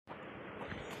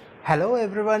Hello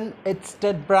everyone, it's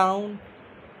Ted Brown.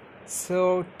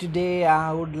 So today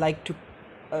I would like to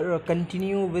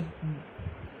continue with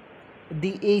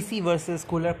the AC versus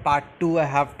cooler part 2. I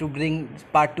have to bring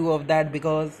part 2 of that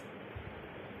because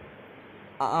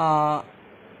uh,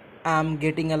 I'm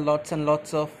getting a lots and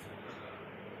lots of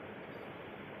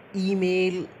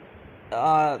email,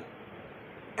 uh,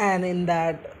 and in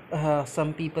that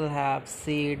some people have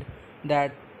said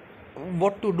that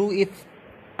what to do if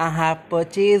I have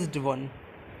purchased one.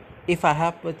 If I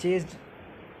have purchased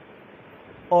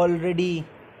already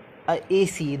a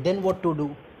AC, then what to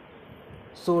do?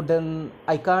 So then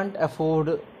I can't afford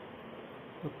a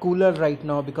cooler right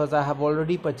now because I have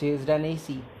already purchased an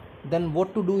AC. Then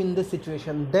what to do in this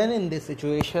situation? Then in this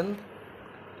situation,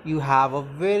 you have a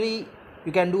very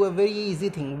you can do a very easy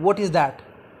thing. What is that?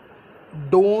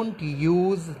 Don't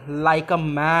use like a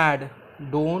mad.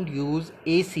 Don't use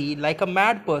AC like a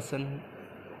mad person.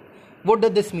 What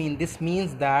does this mean? This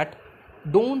means that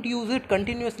don't use it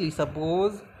continuously.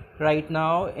 Suppose right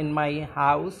now in my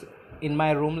house, in my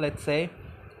room, let's say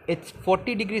it's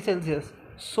 40 degrees Celsius.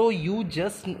 So you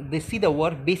just they see the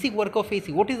basic work of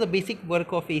AC. What is the basic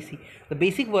work of AC? The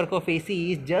basic work of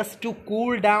AC is just to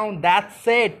cool down. That's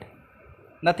it.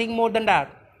 Nothing more than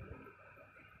that.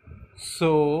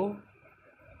 So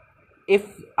if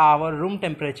your room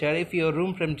temperature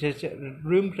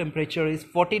is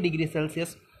 40 degrees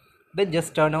Celsius, then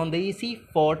just turn on the AC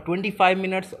for 25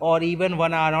 minutes or even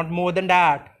 1 hour, not more than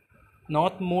that.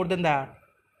 Not more than that.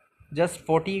 Just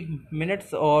 40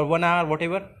 minutes or 1 hour,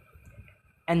 whatever,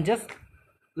 and just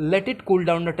let it cool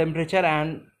down the temperature.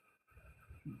 And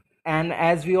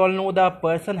as we all know, the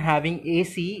person having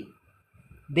AC,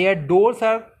 their doors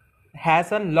are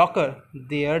has a locker.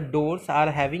 Their doors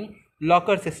are having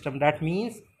locker system. That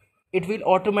means it will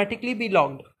automatically be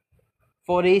locked.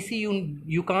 For AC,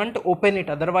 you can't open it.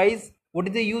 Otherwise, what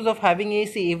is the use of having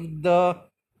AC if the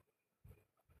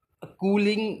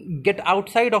cooling get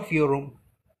outside of your room?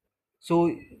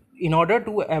 So in order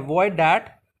to avoid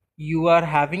that, you are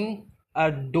having a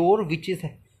door which is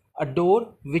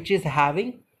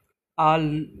having a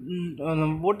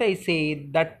what I say,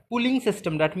 that pulling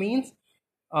system. That means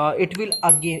it will,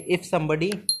 again, if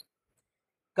somebody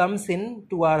comes in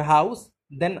to our house,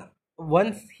 then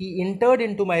once he entered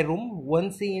into my room,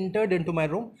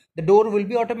 the door will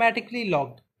be automatically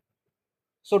locked.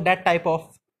 So that type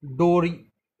of door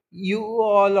you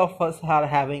all of us are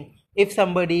having if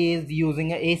somebody is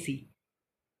using a AC.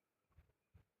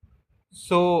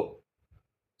 So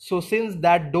so since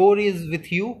that door is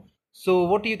with you, so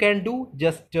what you can do,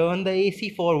 just turn the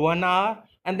AC for 1 hour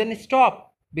and then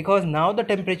stop, because now the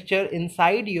temperature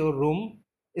inside your room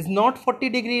is not 40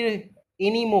 degree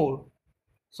anymore.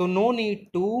 So no need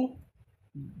to,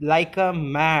 like a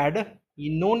mad,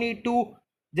 you no need to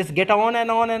just get on and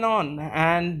on and on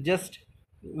and just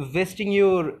wasting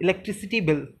your electricity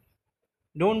bill.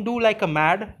 Don't do like a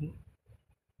mad.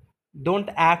 Don't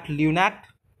act lunatic.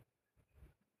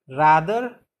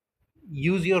 Rather,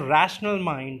 use your rational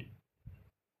mind.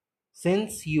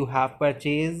 Since you have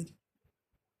purchased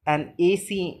an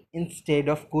AC instead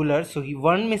of cooler, so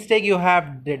one mistake you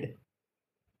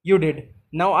did.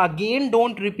 Now again,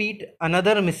 don't repeat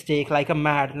another mistake like a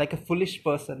mad, like a foolish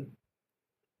person,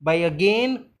 by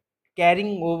again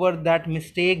carrying over that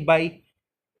mistake by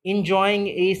enjoying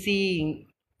AC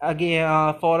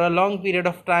again for a long period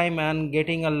of time and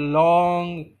getting a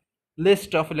long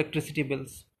list of electricity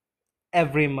bills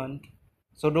every month.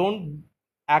 So don't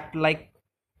act like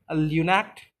a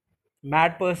lunatic,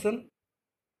 mad person.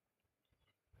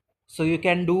 So you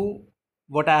can do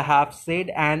what I have said,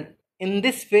 and in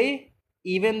this way,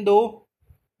 even though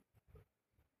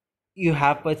you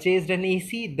have purchased an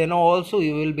AC, then also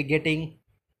you will be getting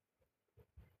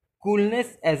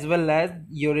coolness, as well as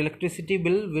your electricity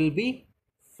bill will be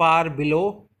far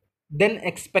below than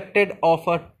expected of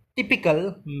a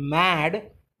typical mad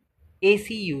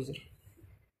AC user,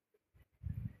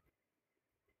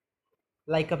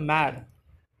 like a mad.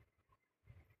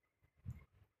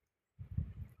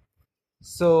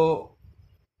 So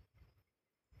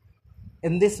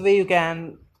in this way you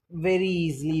can very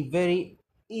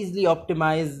easily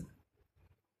optimize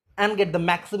and get the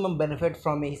maximum benefit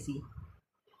from AC.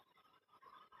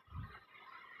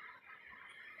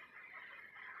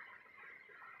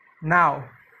 Now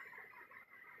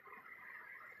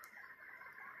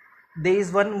there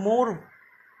is one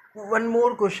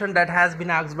more question that has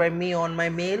been asked by me on my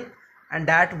mail, and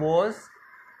that was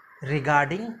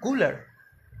regarding cooler.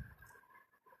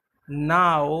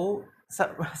 Now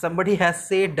somebody has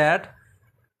said that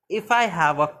if I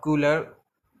have a cooler,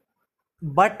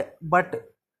 but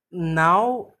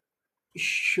now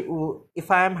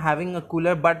if I am having a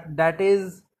cooler but that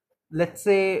is, let's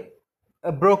say,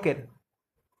 broken,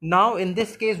 now in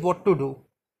this case what to do?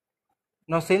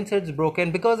 Now since it's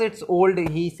broken because it's old,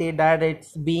 he said that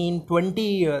it's been 20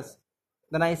 years.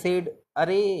 Then I said,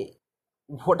 Arey,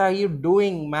 what are you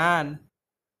doing, man?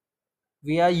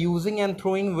 We are using and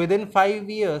throwing within 5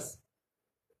 years,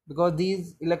 because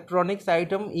these electronics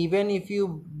item, even if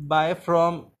you buy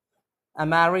from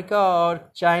America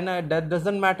or China, that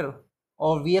doesn't matter,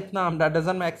 or Vietnam, that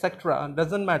doesn't, etc.,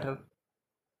 doesn't matter.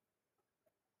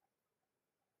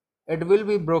 It will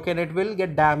be broken, it will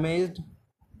get damaged.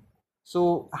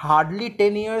 So hardly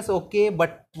 10 years, okay,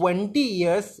 but 20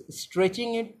 years,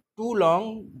 stretching it too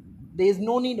long, there is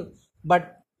no need.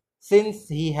 But since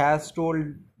he has told,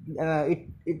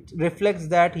 it reflects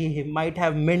that he might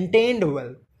have maintained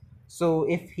well. So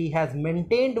if he has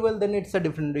maintained well, then it's a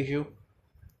different issue.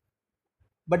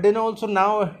 But then also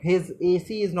now his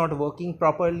AC is not working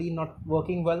properly, not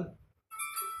working well.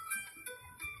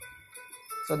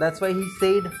 So that's why he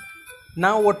said,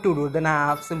 now what to do? Then I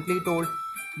have simply told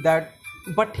that,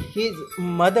 but his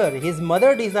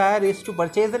mother desire is to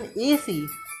purchase an AC,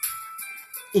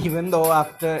 even though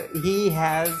after he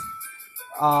has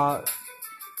uh,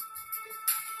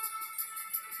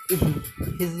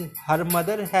 his her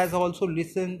mother has also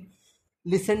listened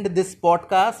this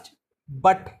podcast.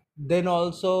 But then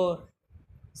also,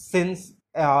 since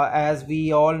as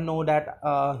we all know that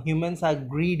humans are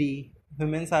greedy,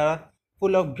 humans are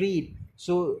full of greed,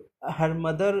 so her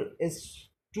mother is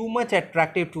too much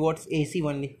attractive towards AC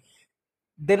only.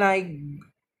 then I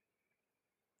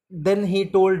then he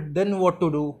told, then what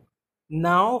to do?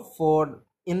 Now for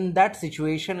in that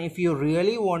situation, if you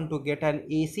really want to get an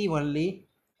AC only,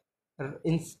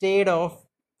 instead of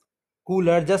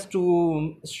cooler, just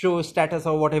to show status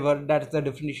or whatever, that's the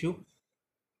different issue.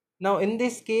 Now in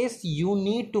this case, you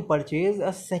need to purchase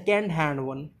a second hand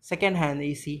one, second hand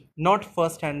AC, not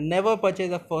first hand. Never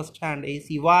purchase a first hand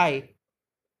AC. Why?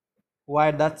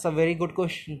 That's a very good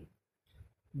question.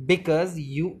 Because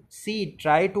you see,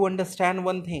 try to understand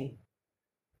one thing,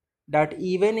 that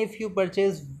even if you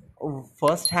purchase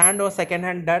first hand or second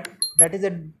hand, that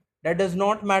does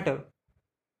not matter.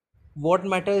 What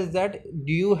matters is that,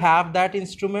 do you have that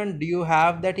instrument, do you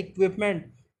have that equipment?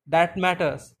 That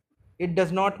matters. It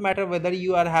does not matter whether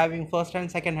you are having first and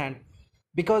second hand,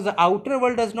 because the outer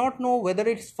world does not know whether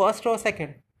it's first or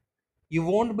second. You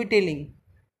won't be telling,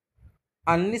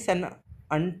 unless and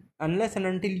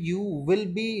until you will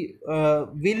be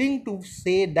willing to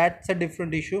say, that's a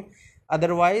different issue.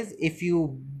 Otherwise, if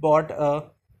you bought a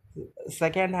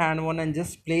second hand one and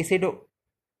just place it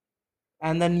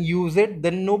and then use it,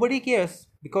 then nobody cares,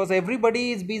 because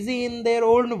everybody is busy in their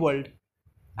own world.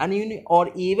 And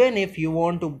or even if you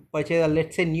want to purchase a,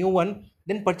 let's say, new one,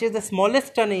 then purchase the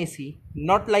smallest ton AC,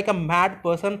 not like a mad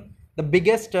person, the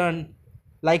biggest ton,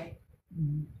 like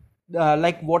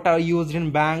like what are used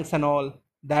in banks and all,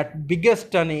 that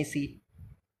biggest ton AC.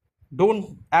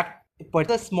 Don't act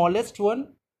purchase the smallest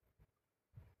one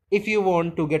if you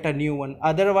want to get a new one.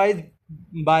 Otherwise,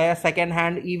 buy a second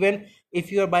hand. Even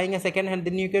if you are buying a second hand,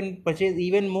 then you can purchase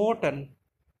even more ton,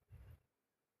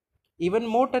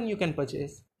 you can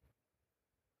purchase.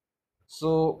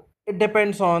 So it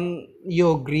depends on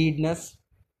your greediness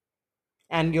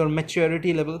and your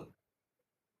maturity level.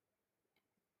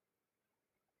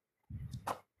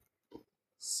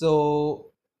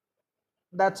 So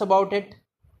that's about it.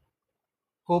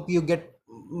 Hope you get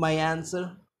my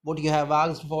answer, what you have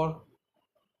asked for.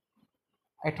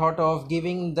 I thought of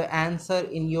giving the answer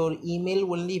in your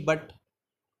email only, but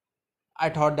I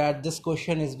thought that this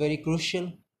question is very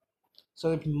crucial,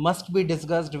 so it must be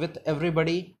discussed with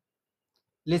everybody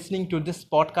listening to this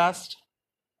podcast.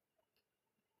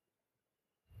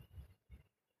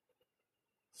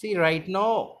 See, right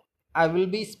now I will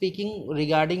be speaking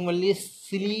regarding only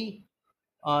silly,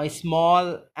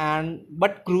 small, and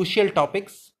but crucial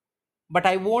topics. But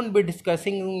I won't be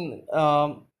discussing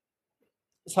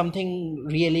something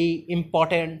really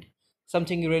important,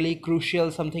 something really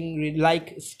crucial, something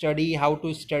like study, how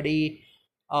to study,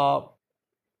 uh,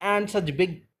 and such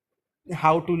big,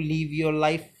 how to live your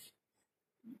life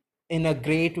in a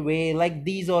great way. Like,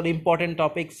 these are important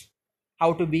topics,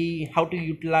 how to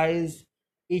utilize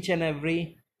each and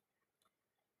every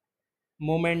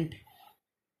moment,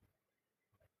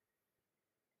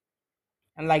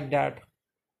 and like that,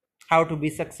 how to be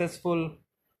successful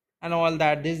and all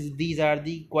that. These are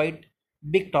the quite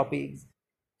big topics.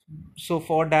 So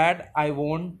for that, I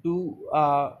want to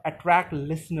attract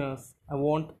listeners. I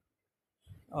want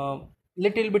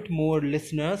little bit more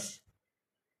listeners.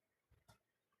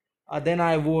 Then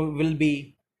I will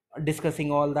be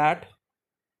discussing all that.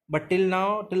 But till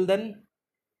then,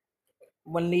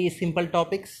 only simple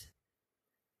topics,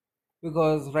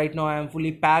 because right now I am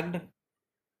fully packed,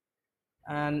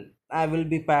 and I will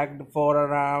be packed for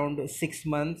around 6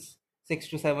 months, 6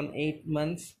 to 7, 8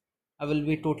 months. I will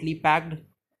be totally packed,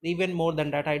 even more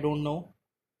than that, I don't know.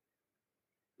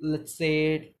 Let's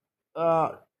say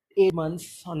 8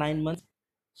 months or 9 months.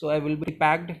 So I will be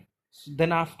packed.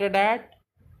 Then after that,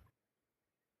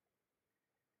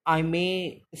 I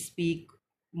may speak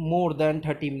more than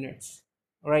 30 minutes.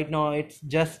 Right now it's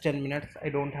just 10 minutes. I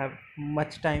don't have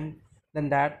much time than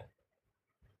that.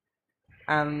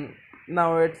 And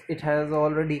now it has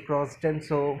already crossed 10,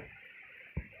 so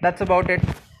that's about it.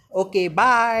 Okay,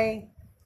 bye.